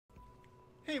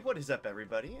Hey, what is up,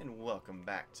 everybody, and welcome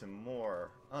back to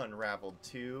more Unravel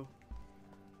 2.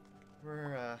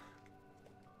 We're,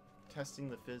 testing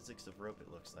the physics of rope,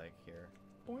 it looks like, here.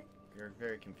 Boink. You're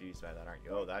very confused by that, aren't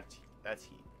you? Oh, that's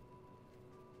heat.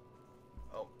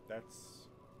 Oh, That's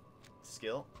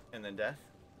skill, and then death.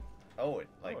 Oh, it,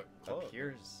 like, it closed.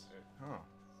 appears... It Huh.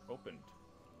 opened.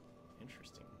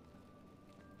 Interesting.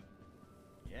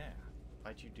 Yeah.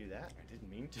 Why'd you do that? I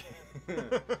didn't mean to.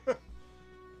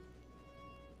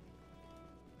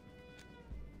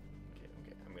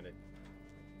 Okay, I'm gonna...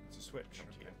 It's a switch. Come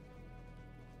to you.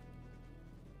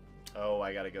 Oh,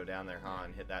 I gotta go down there, huh,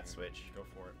 and hit that switch. Go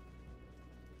for it.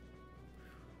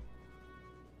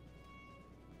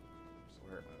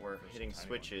 We're There's hitting a tiny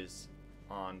switches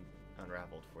on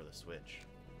Unraveled for the switch.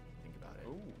 Think about it.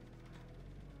 Ooh.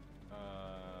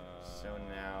 So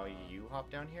now you hop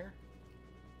down here?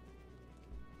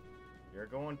 You're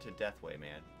going to Deathway,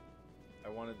 man. I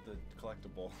wanted the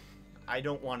collectible. I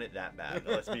don't want it that bad,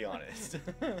 let's be honest.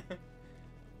 Okay.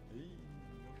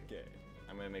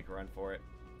 I'm gonna make a run for it.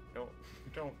 Don't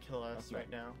kill us Okay. right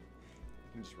now.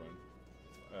 You can just run.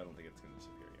 I don't think it's going to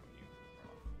disappear yet when you run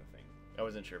off the thing. I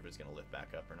wasn't sure if it was gonna lift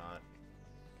back up or not.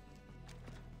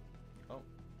 Oh.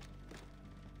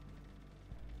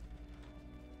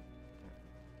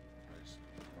 I just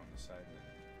go on the side and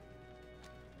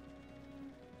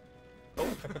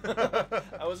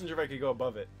then... I wasn't sure if I could go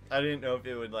above it. I didn't know if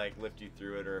it would like lift you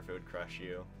through it or if it would crush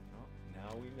you. Oh,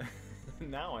 now we know.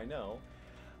 Now I know.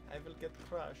 I will get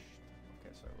crushed.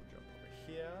 Okay, so I will jump over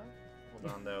here. Hold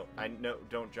on though.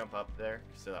 Don't jump up there,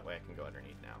 so that way I can go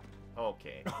underneath now.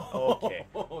 Okay. Okay.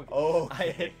 Okay.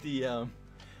 I hit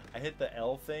the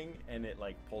L thing and it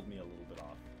like pulled me a little bit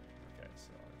off. Okay,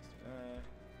 so let's do that.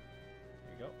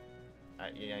 There you go.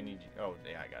 Yeah, I need you. Oh,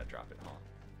 yeah, I gotta drop it, huh?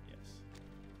 Yes.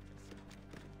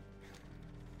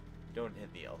 Don't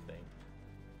hit the L thing.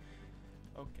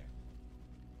 Okay.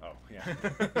 Oh, yeah.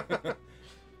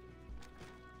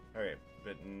 Alright,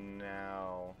 but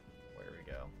now... Where do we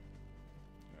go?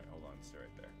 Alright, hold on. Stay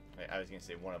right there. I was gonna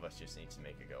say one of us just needs to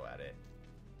make a go at it.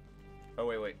 Oh,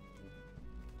 wait.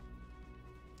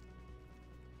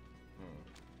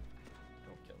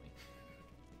 Don't kill me.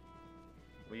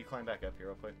 Will you climb back up here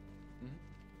real quick? Mm-hmm.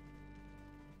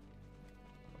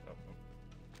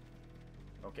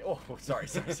 Oh. Okay. Oh, sorry.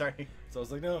 So I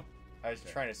was like, no. I was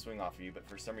trying to swing off of you, but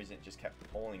for some reason it just kept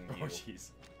pulling you. Oh,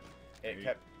 jeez. It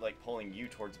kept like pulling you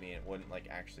towards me, and it wouldn't like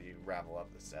actually ravel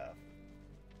up the stuff.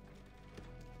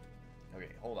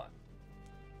 Okay, hold on.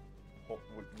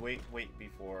 Wait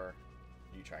before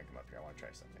you try and come up here. I want to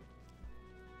try something.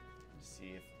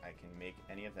 See if I can make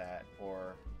any of that,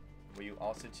 or will you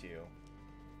also too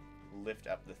lift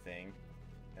up the thing,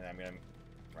 and I'm gonna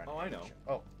run. Oh, I know.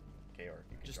 Oh, okay. Or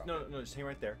you can Just drop it. no, just hang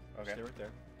right there. Okay. Just stay right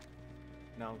there.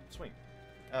 Now swing.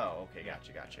 Oh, okay.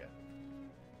 Gotcha.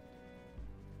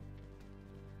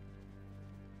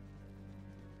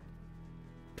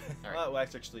 All right. Well,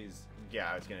 actually is.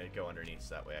 Yeah, I was gonna go underneath,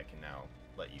 so that way I can now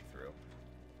let you through.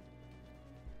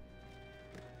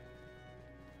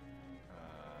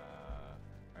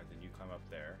 Alright, then you climb up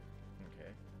there.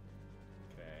 Okay.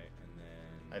 Okay, and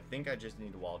then. I think I just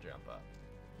need to wall jump up.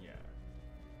 Yeah.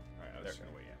 Alright, I was There. just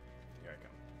gonna wait. Yeah. Here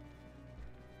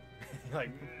I come.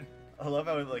 Like. I love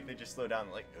how like they just slow down.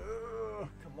 Like, oh,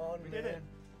 come on, We man. did it.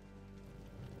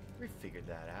 We figured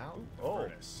that out. Ooh, the Oh,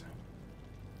 furnace.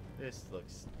 this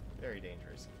looks very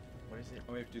dangerous. What is it?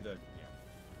 Oh, we have to do the.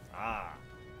 Yeah. Ah.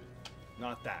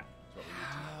 Not that. That's what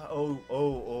we need to do.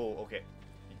 Oh, okay.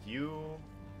 You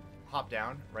hop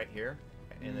down right here,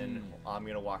 and then I'm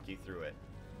gonna walk you through it.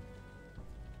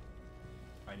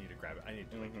 I need to grab it. I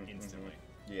need to do it like instantly.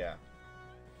 Yeah.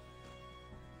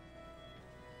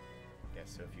 Yeah,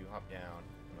 so if you hop down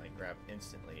and like grab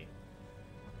instantly,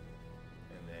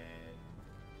 and then,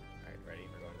 alright, ready?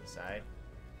 We're going to the side.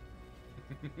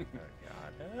 Oh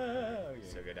god. Okay.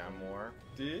 So go down more.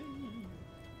 Did.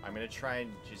 I'm gonna try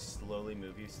and just slowly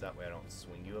move you so that way I don't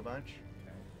swing you a bunch.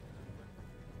 Okay.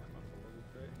 Climb up a little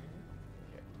bit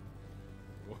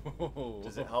here. Okay. Whoa.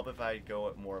 Does it help if I go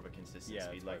at more of a consistent Yeah,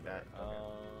 speed it's like way that? better.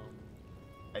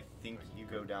 Okay. I think you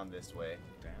go down this way.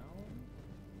 Down.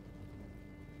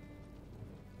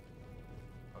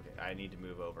 Okay, I need to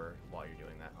move over while you're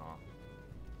doing that, huh?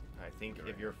 I think You're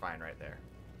if right. you're fine right there.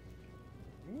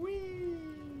 Whee!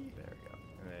 There we go.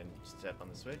 And then step on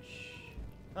the switch.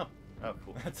 Oh. Oh,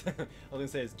 cool. That's. I was gonna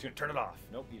say is to turn it off.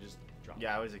 Nope, you just drop.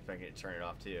 Yeah, I was expecting it to turn it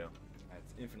off too.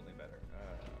 That's infinitely better.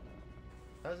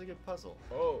 That was a good puzzle.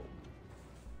 Oh.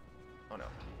 Oh no.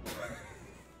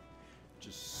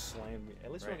 Just slammed me.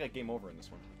 At least Right. we got game over in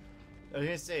this one. I was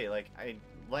gonna say, like, I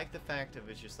like the fact of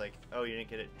it's just like, oh, you didn't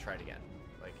get it, try it again.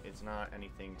 Like, it's not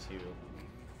anything to...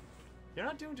 You're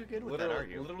not doing too good with that, are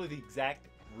you? Literally the exact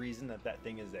reason that that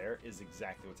thing is there is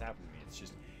exactly what's happened to me. It's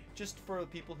just for the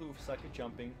people who suck at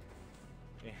jumping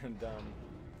and can't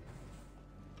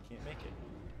make it.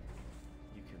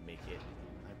 You can make it.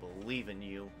 I believe in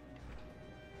you.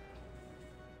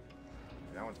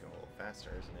 That one's going a little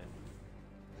faster, isn't it?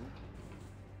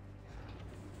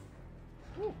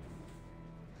 Woo.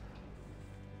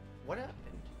 What happened?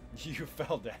 You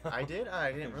fell down. I did?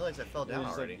 I didn't realize I fell down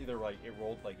already. Like, either like it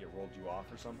rolled you off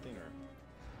or something, or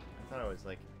I thought I was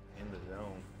like in the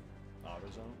zone. Auto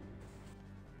zone.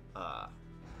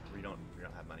 We don't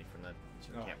have money from them,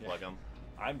 so we can't yeah. plug them.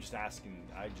 I'm just asking.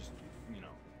 I just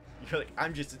You're like,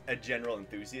 I'm just a general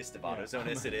enthusiast of AutoZone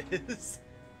as it is.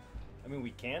 I mean,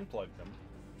 we can plug them,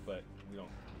 but we don't.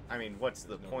 I mean, what's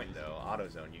the point though?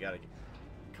 AutoZone, you gotta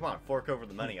come on, fork over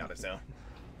the money, AutoZone.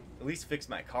 At least fix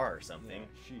my car or something. Yeah,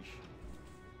 sheesh.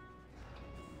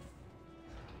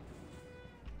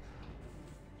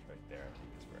 It's right there.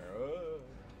 It's where.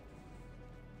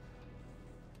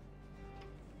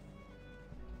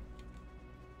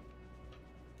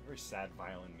 Very sad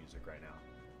violin music right now.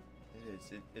 It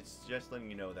is. It's just letting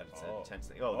you know that it's an Oh. intense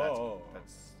thing. Oh,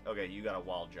 that's okay. You got a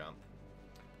wall jump.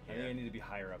 I think I need to be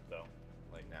higher up though.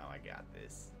 Like now, I got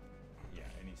this. Yeah,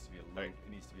 it needs to be a little. Right.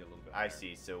 It needs to be a little bit. I Higher.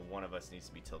 see. So one of us needs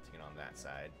to be tilting it on that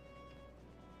side,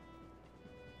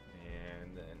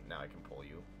 and then now I can pull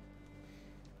you.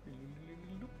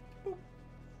 Boop. At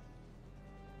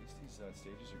least these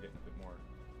stages are getting a bit more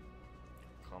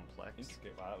Complex.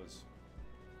 intricate. Wow, that was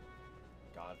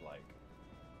godlike.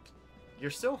 You're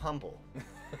so humble.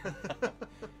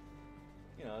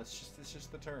 You know, it's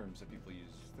just the terms that people use.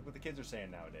 What the kids are saying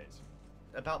nowadays.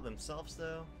 About themselves,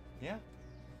 though. Yeah.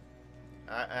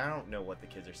 I don't know what the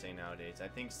kids are saying nowadays. I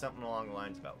think something along the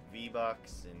lines about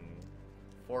V-Bucks and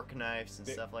fork knives and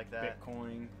stuff like that.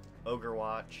 Bitcoin. Ogre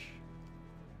Watch.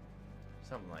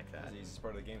 Something like that. That's the easiest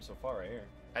part of the game so far, right here.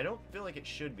 I don't feel like it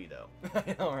should be, though.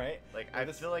 I know, right? Like, Well,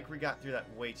 I feel like we got through that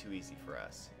way too easy for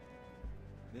us.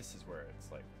 This is where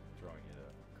it's like throwing you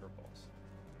the curveballs.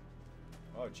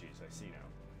 Oh, jeez, I see now.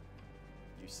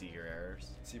 You see your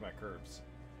errors? See my curves.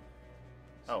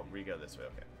 Oh, we go this way,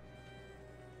 okay.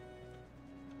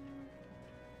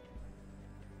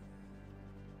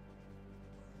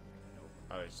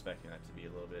 I was expecting that to be a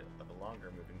little bit of a longer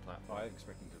moving Oh, platform. I was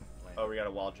expecting to land. Oh, we got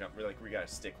a wall jump. We're like, we gotta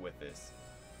stick with this.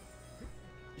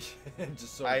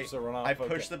 just so run off. I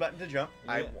pushed the button to jump.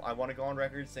 Yeah. I want to go on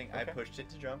record saying I Okay. pushed it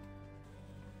to jump.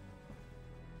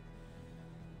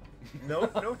 No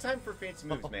time for fancy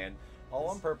moves, man. All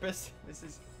on purpose. This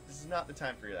is not the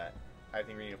time for that. I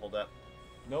think we need to hold up.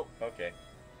 Nope. Okay.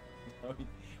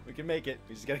 We can make it.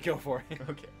 We just gotta go for it.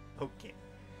 Okay.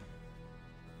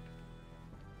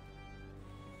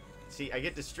 See, I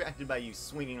get distracted by you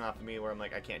swinging off of me where I'm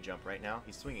like, I can't jump right now.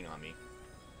 He's swinging on me.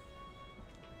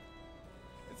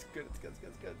 It's good. It's good. It's good.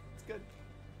 It's good. It's good.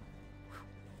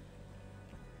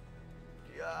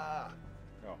 Yeah.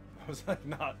 Oh, that was like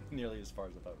not nearly as far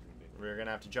as I thought it was gonna be. We're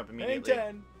gonna have to jump Hang immediately.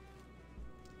 10.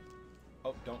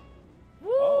 Oh, don't. Woo!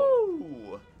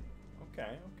 Oh.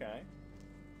 Okay. Okay.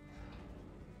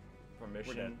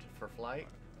 Permission for flight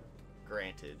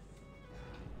granted.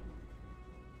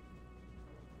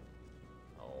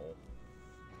 Oh.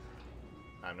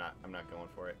 I'm not going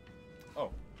for it. Oh.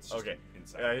 It's just Okay.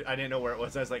 Inside. I didn't know where it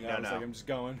was. I was like, Yeah, no. I'm just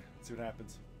going. See what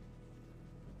happens.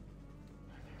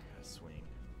 I think I gotta swing.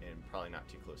 And probably not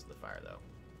too close to the fire, though.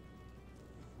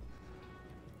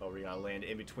 Oh, we gotta land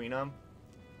in between them?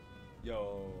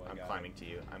 Yo. I'm climbing to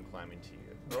you. I'm climbing to you.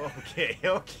 Okay,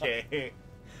 okay.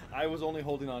 I was only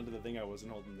holding on to the thing. I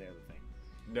wasn't holding the other thing.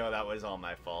 No, that was all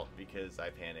my fault because I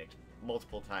panicked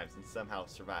multiple times and somehow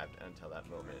survived until that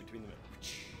moment. Right between them.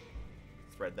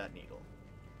 Thread that needle.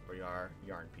 We are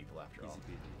yarn people after all. Easy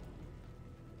peasy.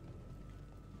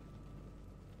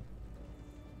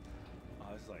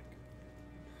 Oh, it's like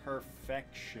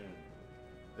perfection.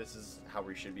 This is how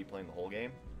we should be playing the whole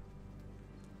game.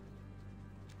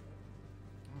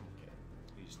 Okay.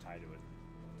 You just tie to it.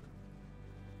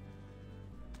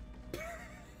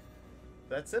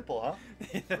 That's simple, huh?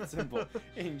 That's simple.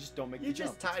 And you just don't make You the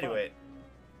just jump. tie It's to fun. it.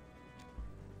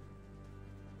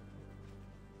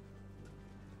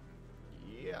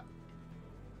 Yeah.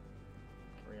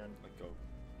 Carry on. Let go.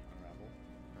 Unravel.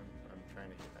 I'm trying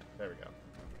to hit that. There we go.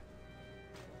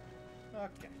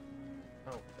 Okay.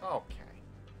 Oh, okay.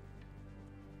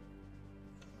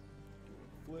 Doing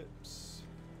flips.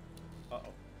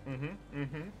 Uh-oh.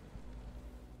 Mm-hmm.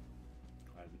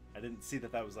 I didn't see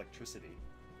that was electricity.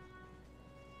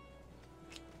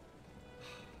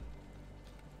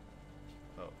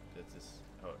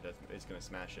 Oh, it's gonna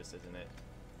smash us, isn't it?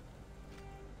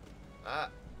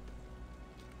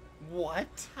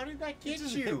 What? How did that It get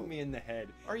just you? hit me in the head.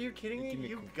 Are you kidding me? Give me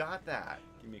You got that.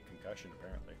 Give me a concussion,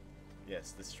 apparently.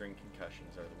 Yes, the string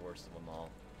concussions are the worst of them all.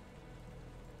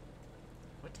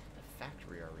 What type of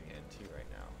factory are we in, too, right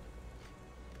now?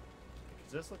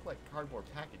 Because those look like cardboard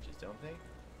packages, don't they?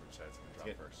 Which side's Let's gonna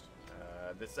get- drop first?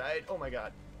 This side. Oh my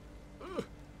god. Ugh.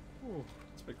 Ooh,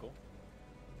 that's pretty cool.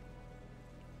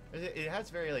 It has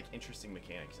very like interesting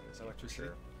mechanics in this game, for Electricity?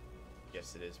 sure.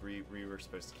 Yes, it is. We were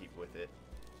supposed to keep with it.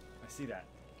 I see that.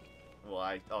 Well,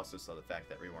 I also saw the fact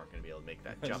that we weren't going to be able to make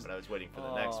that jump, and I was waiting for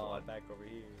the next Oh, one. back over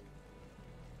here.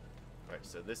 Alright,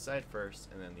 so this side first,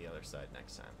 and then the other side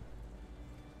next time.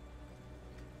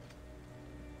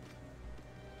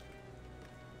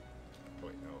 Oh,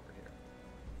 wait, no, over here.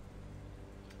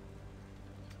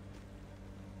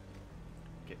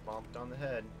 Get bonked on the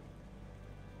head.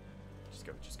 Just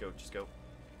go, just go, just go.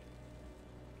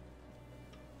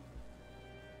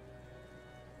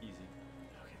 Easy.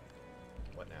 Okay.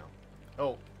 What now?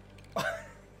 Oh,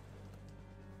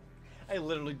 I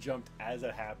literally jumped as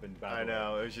it happened. By I the way.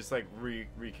 know. It was just like we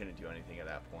couldn't do anything at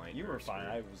that point. You We were fine.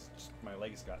 screwed. I was just, my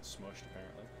legs got smushed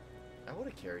apparently. I would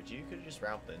have carried you. You could have just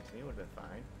route into me. It would have been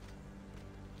fine.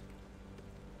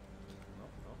 No,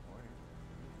 no,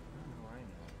 Oh, I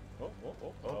know. oh, oh,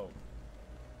 oh, Oh. oh.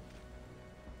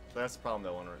 So that's the problem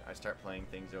though. When I start playing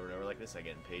things over and over like this, I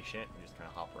get impatient and just kind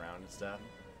of hop around and stuff.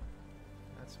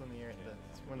 That's when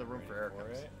that's when the room for error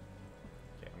comes. It.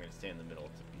 Okay, I'm gonna stay in the middle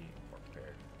to be more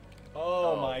prepared.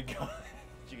 Oh, Oh. my god.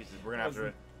 Jesus, we're gonna have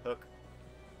to hook.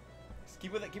 Just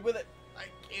keep with it, keep with it. I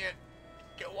can't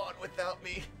go on without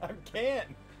me. I can't.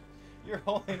 You're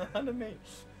holding on to me.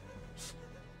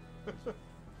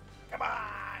 Come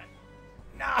on.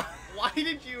 No. Why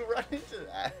did you run into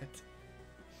that?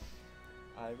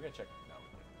 We gotta check. No.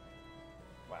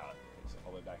 Wow, it's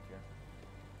all the way back here.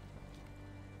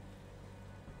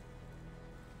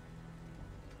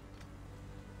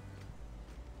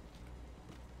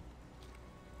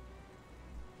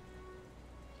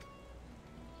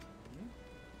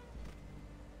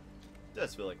 It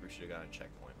does feel like we should have gotten a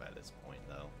checkpoint by this point,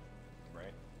 though.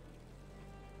 Right.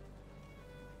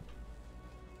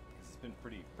 It's been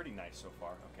pretty nice so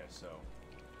far. Okay, so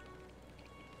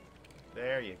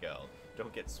There you go.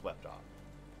 Don't get swept off.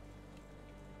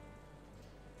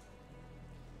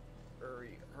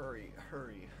 Hurry, hurry,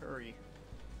 hurry, hurry.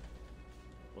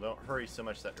 Well, don't hurry so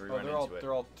much that we run into it.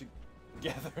 they're all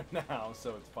together now,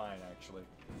 so it's fine actually.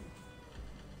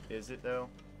 Is it, though?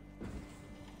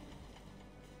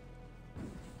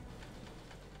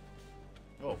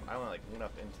 Oh, I like went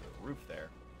up into the roof there.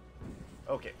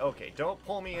 Okay, okay, don't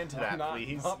pull me into that, I'm not,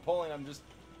 please. not pulling. I'm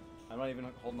not even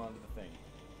holding on to the thing.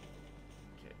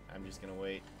 Okay, I'm just gonna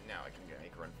wait. Now I can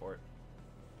make a run for it.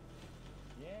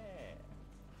 Yeah.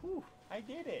 Whew, I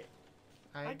did it.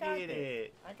 I got did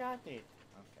it. I got it.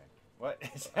 Okay. What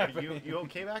is Are happening? you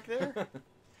okay back there? Oh,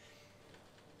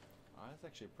 that's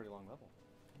actually a pretty long level.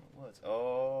 It was.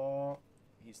 Oh,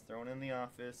 he's thrown in the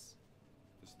office.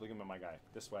 Just looking at my guy.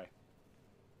 This way.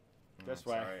 Oh, This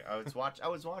I'm way. sorry. I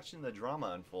was watching the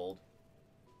drama unfold.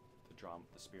 The drama,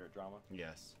 the spirit drama.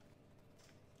 Yes.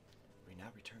 We now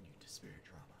return you to spirit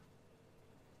drama.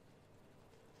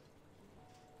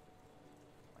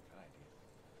 Like that idea.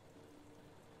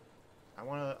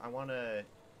 I wanna,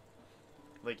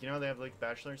 like, you know, they have like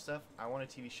Bachelor and stuff. I want a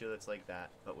TV show that's like that,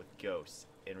 but with ghosts,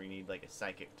 and we need like a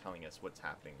psychic telling us what's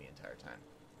happening the entire time.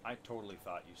 I totally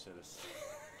thought you said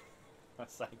a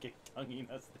psychic tonguing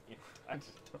us the entire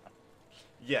time.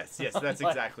 Yes, yes, that's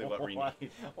exactly what we why,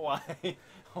 need.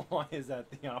 Why is that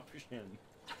the option?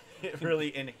 It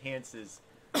really enhances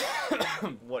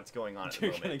what's going on at the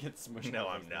You're moment. gonna get smushed. No,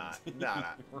 by I'm those not. things. Nah,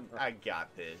 I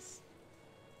got this.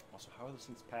 Also, how are those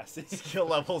things passing? Skill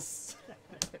levels.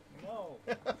 No.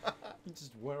 You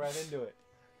just went right into it.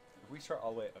 If we start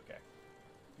all the way, okay.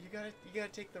 You gotta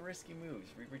take the risky moves.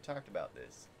 We talked about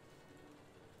this.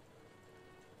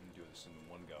 I'm gonna do this in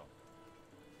one go.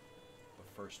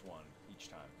 The first one each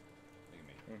time. Look at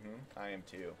me. Mm-hmm. I am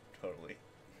too. Totally.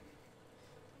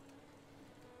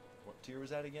 What tier was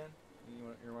that again? You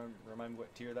want to remind me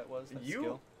what tier that was? That You-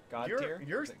 skill? God you're, tier?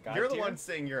 You're, Was it God you're the tier? one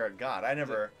saying you're a god. I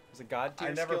never. Was it God tier?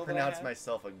 I never skill that pronounced had?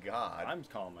 myself a god. I'm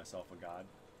calling myself a god.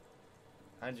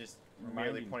 I'm just Remind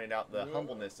merely me- pointing out the Ugh.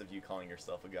 humbleness of you calling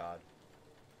yourself a god.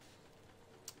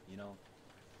 You know,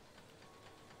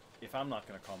 if I'm not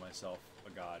gonna call myself a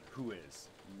god, who is?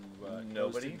 You, ghosts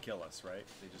Nobody? didn't kill us, right?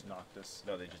 They just knocked us.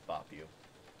 No, they just bop you.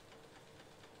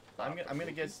 Bop I'm us, gonna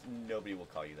Luffy? guess nobody will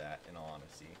call you that. In all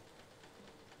honesty.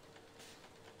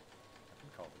 I can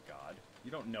call it a god.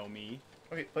 You don't know me.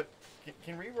 Okay, but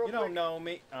can we roll? You don't know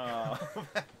me.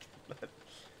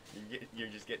 you're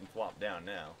just getting flopped down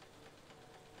now.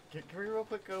 Can we real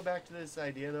quick go back to this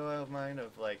idea though of mine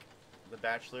of like The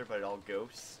Bachelor, but all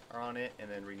ghosts are on it, and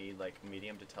then we need like a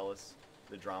medium to tell us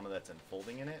the drama that's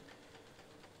unfolding in it.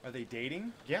 Are they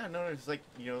dating? Yeah, no, there's like,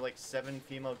 you know, like 7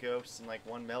 female ghosts and like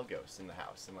 1 male ghost in the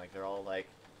house, and like they're all like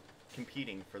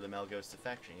competing for the male ghost's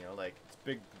affection, you know, like It's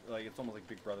big, like it's almost like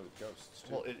Big Brother with ghosts.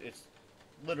 Too. well, it's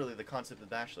literally the concept of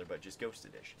The Bachelor, but just ghost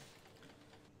edition.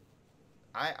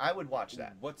 I would watch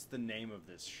that. What's the name of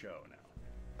this show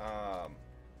now?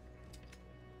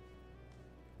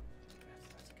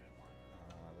 That's a good one.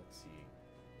 Let's see.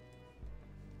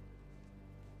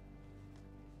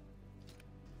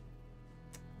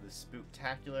 The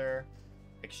Spooktacular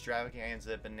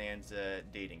Extravaganza Bonanza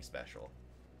Dating Special.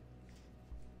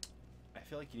 I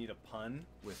feel like you need a pun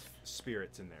with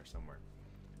spirits in there somewhere.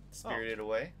 Spirited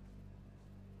Away.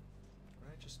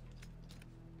 Right, just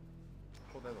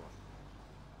pull the other one.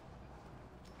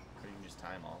 Or you can just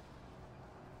tie them all.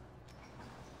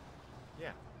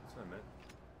 Yeah, that's what I meant.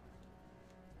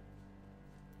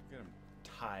 Look at him,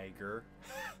 tiger.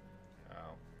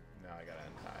 Oh, now I gotta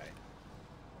untie.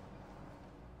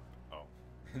 Oh,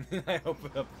 and then I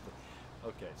open up.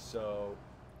 Okay, so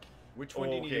which one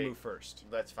do you need to move first?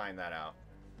 Let's find that out.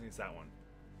 I think it's that one.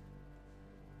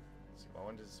 Let's see, what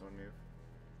one does this one move?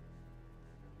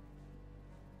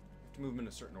 You have to move them in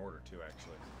a certain order too,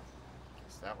 actually.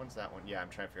 So that one's that one. Yeah, I'm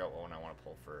trying to figure out what one I want to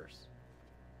pull first.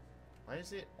 Why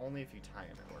is it only if you tie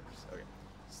them it works? Okay,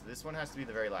 so this one has to be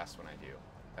the very last one I do.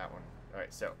 That one.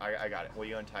 Alright, so I got it. Will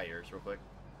you untie yours real quick?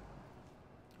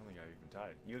 I don't think I've even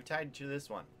tied. You have tied to this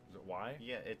one. Is it Y?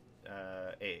 Yeah,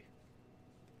 A.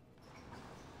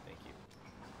 Thank you.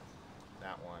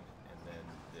 That one, and then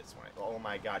this one. Oh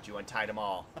my god, you untied them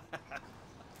all.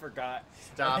 Forgot.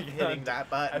 Stop hitting that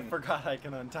button. I forgot I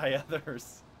can untie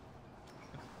others.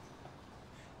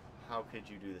 How could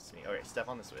you do this to me? Okay, step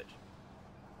on the switch.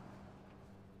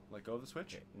 Let go of the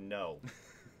switch? Okay, no.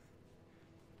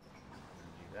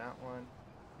 Undo that one.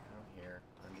 Come here.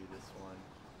 Undo this one.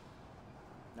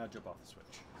 Now jump off the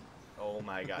switch. Oh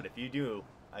my god, if you do,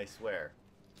 I swear.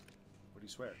 What do you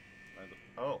swear?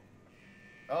 Oh.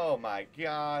 Oh my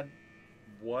god.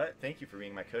 What? Thank you for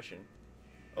being my cushion.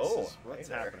 What's hey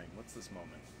there. happening? What's this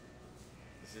moment?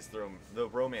 This is the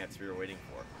romance we were waiting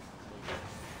for.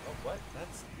 Oh, what?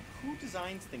 That's... Who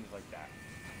designs things like that?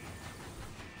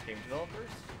 Game developers?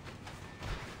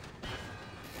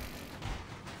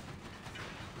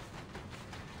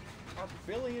 Our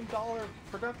billion-dollar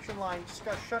production line just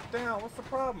got shut down. What's the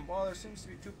problem? Well, there seems to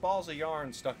be 2 balls of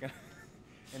yarn stuck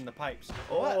in the pipes.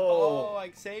 Oh. What? Oh,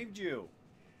 I saved you.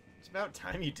 It's about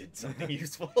time you did something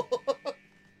useful.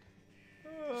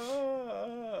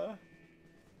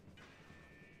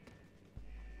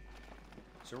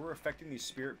 So we're affecting these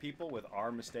spirit people with our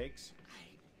mistakes? I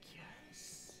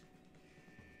guess.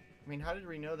 I mean, how did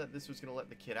we know that this was going to let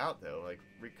the kid out, though? Like,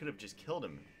 we could have just killed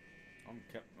him. I'm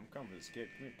coming for this kid.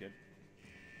 Come here, kid.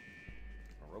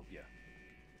 I'll rope you.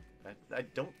 I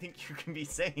don't think you can be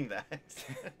saying that.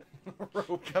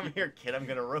 Rope Come you. here, kid. I'm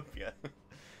going to rope you.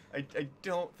 I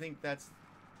don't think that's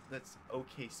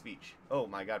okay speech. Oh,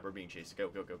 my God. We're being chased. Go,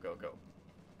 go, go, go, go.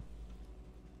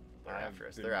 They're after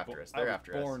us. They're after us. They're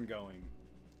after us. Born going.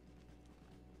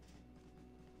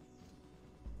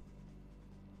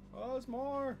 Oh, there's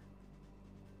more.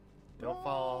 Don't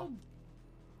fall.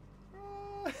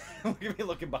 Look at me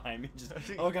looking behind me. Just,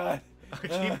 oh god.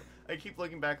 I keep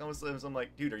looking back on the slims. I'm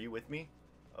like, dude, are you with me?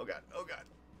 Oh god. Oh god.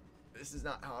 This is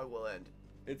not how I will end.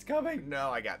 It's coming. No,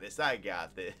 I got this. I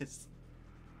got this.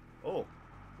 Oh.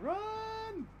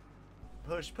 Run.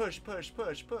 Push, push, push,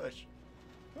 push, push.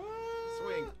 Ah.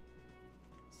 Swing.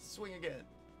 Swing again.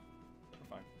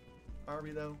 We're fine. Are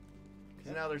we though?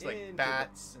 Because now there's Into like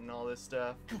bats and all this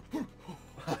stuff.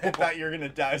 I thought you were gonna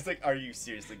die. I was like, are you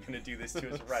seriously gonna do this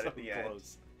to us right at the end?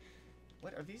 Close.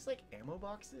 What are these, like ammo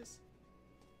boxes?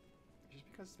 Just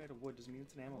because it's made of wood doesn't mean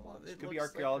it's an ammo Well, box. it It could be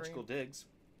looks like archaeological green. digs.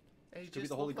 It Could be just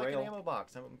the Holy looks like Grail. an ammo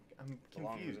box. I'm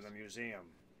Belongs confused. in a museum.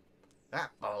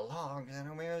 That belongs in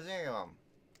a museum.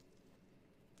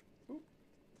 Oop.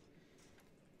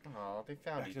 Oh, they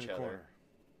found Back to each the other. corner.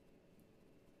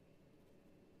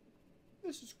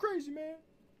 This is crazy, man.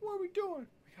 What are we doing?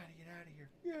 We gotta get out of here.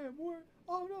 Yeah, boy.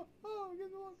 Oh no. Oh,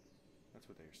 get along. That's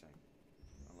what they were saying.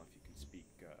 I don't know if you can speak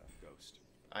ghost.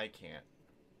 I can't.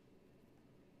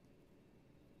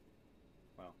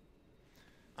 Well,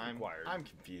 I'm required. I'm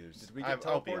confused. Did we get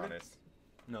I'll be teleported? honest.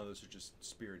 No, those are just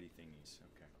spirity thingies.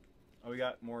 Okay. Oh, we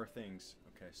got more things.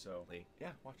 Okay, so Lee. yeah,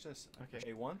 watch this.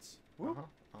 Okay. A once. Uh huh.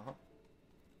 Uh huh.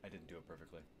 I didn't do it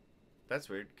perfectly. That's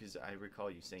weird because I recall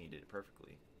you saying you did it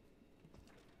perfectly.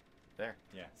 There.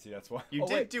 Yeah, see, that's why. You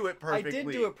did do it perfectly. I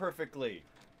did do it perfectly.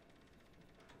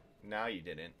 No, you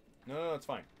didn't. No, it's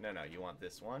fine. No, you want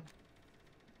this one.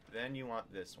 Then you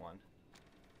want this one.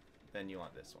 Then you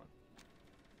want this one.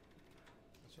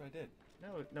 That's what I did.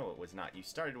 No, it was not. You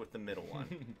started with the middle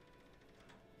one.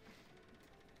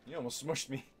 You almost smushed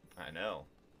me. I know.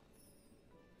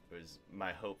 It was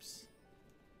my hopes.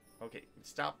 Okay,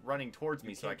 stop running towards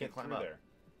me so I can climb up. There.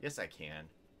 Yes, I can.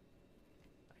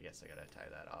 I guess I gotta tie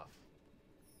that off.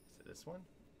 Is it this one?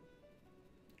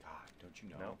 God, don't you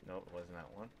know? No, it wasn't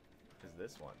that one. It's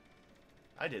this one.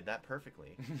 I did that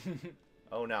perfectly.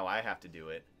 Oh, now I have to do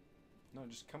it. No,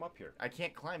 just come up here. I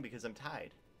can't climb because I'm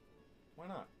tied. Why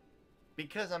not?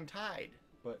 Because I'm tied.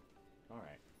 But, all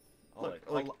right.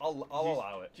 I'll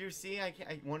allow it. Do you see?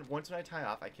 Once when I tie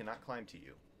off, I cannot climb to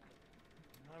you.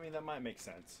 I mean, that might make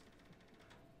sense.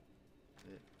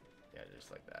 Yeah,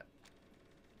 just like that.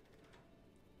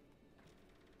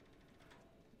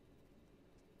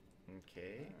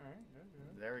 Okay. All right.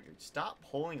 There we go. Stop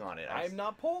pulling on it. I'm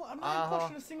not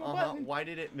pushing a single button. Why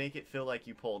did it make it feel like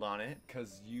you pulled on it?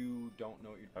 Because you don't know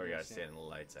what you're doing. Oh, you gotta stand in the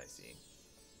lights, I see.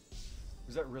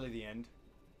 Was that really the end?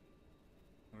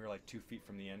 We were like 2 feet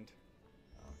from the end?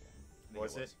 Oh, okay.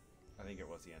 Was it? I think it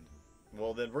was the end.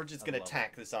 Well, then we're just gonna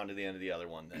tack this onto the end of the other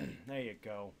one then. There you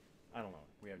go. I don't know.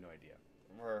 We have no idea.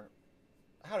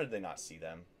 How did they not see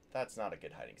them? That's not a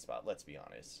good hiding spot, let's be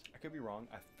honest. I could be wrong.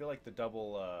 I feel like the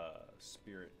double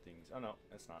spirit things. Oh, no,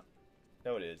 it's not.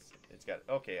 No, it is. It's got...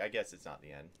 Okay, I guess it's not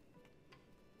the end.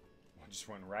 I just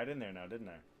went right in there now, didn't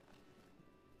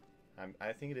I?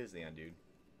 I think it is the end, dude.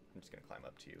 I'm just gonna climb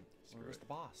up to you. Where's the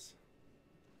boss?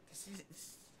 This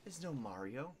is no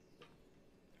Mario.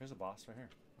 There's a boss right here.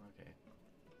 Okay.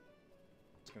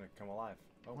 It's gonna come alive.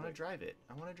 I want to drive it.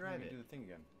 I want to drive it. Do the thing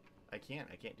again. I can't.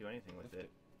 I can't do anything with it.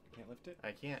 You can't lift it?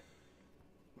 I can't.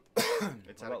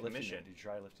 It's out of commission. Did you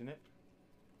try lifting it?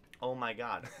 Oh my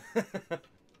god. Alright,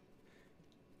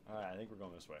 I think we're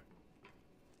going this way.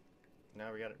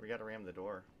 Now we got to ram the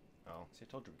door. Oh. See,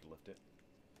 I told you we could lift it.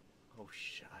 Oh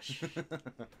shush.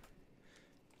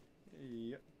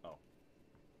 Yep. Oh.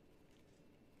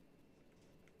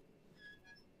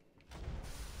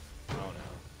 Oh no.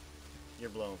 You're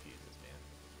blowing fuses,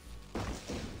 man.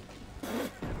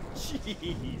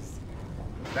 Jeez.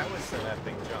 That was some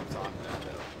epic jumps off that,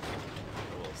 though. I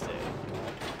will say.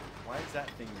 Why is that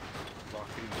thing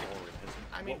rocketing forward?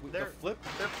 I mean, they're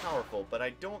powerful, but I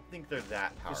don't think they're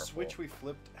that powerful. The switch we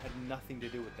flipped had nothing to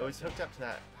do with that. It was hooked up to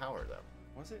that power, though.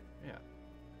 Was it? Yeah.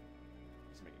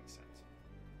 Doesn't make any sense.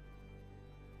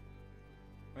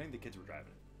 I think the kids were driving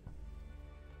it.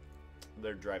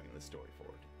 They're driving the story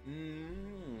forward.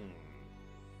 Mm.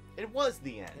 It was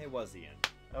the end. It was the end.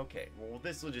 Okay, well,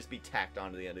 this will just be tacked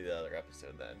onto the end of the other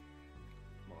episode then.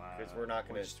 Because we're not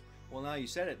going to... Well, now you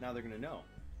said it, now they're going to know.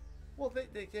 Well,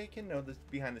 they can know the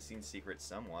behind-the-scenes secrets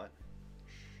somewhat.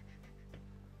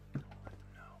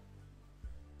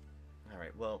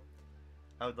 Alright, well,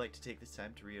 I would like to take this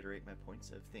time to reiterate my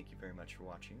points of thank you very much for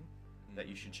watching. That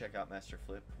you should check out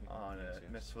MasterFlip on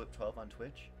MasterFlip12 on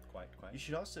Twitch. Quite. You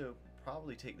should also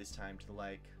probably take this time to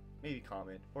like, maybe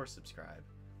comment, or subscribe.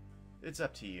 It's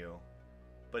up to you.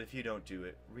 But if you don't do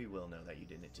it, we will know that you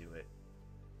didn't do it.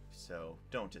 So,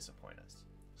 don't disappoint us.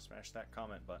 Smash that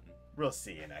comment button. We'll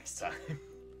see you next time.